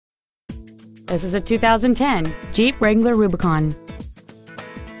This is a 2010 Jeep Wrangler Rubicon.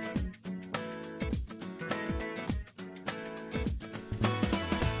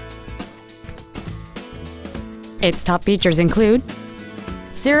 Its top features include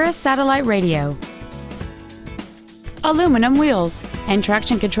Sirius satellite radio, aluminum wheels, and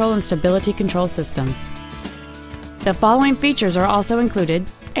traction control and stability control systems. The following features are also included: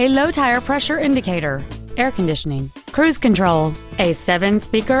 a low tire pressure indicator, air conditioning, cruise control, a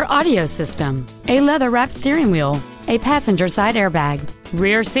 7-speaker audio system, a leather-wrapped steering wheel, a passenger side airbag,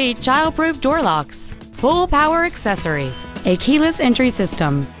 rear seat child-proof door locks, full power accessories, a keyless entry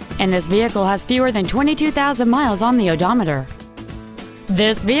system, and this vehicle has fewer than 22,000 miles on the odometer.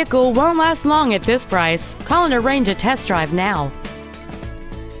 This vehicle won't last long at this price. Call and arrange a test drive now.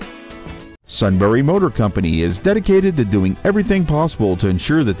 Sunbury Motor Company is dedicated to doing everything possible to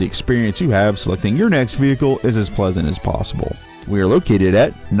ensure that the experience you have selecting your next vehicle is as pleasant as possible. We are located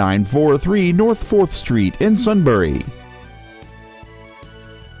at 943 North 4th Street in Sunbury.